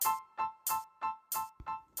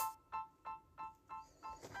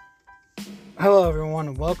Hello, everyone,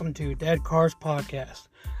 and welcome to Dead Cars Podcast.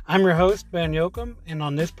 I'm your host, Ben Yoakum, and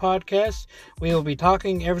on this podcast, we will be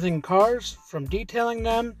talking everything cars, from detailing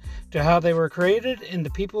them to how they were created and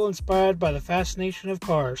the people inspired by the fascination of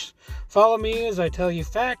cars. Follow me as I tell you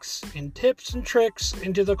facts and tips and tricks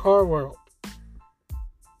into the car world.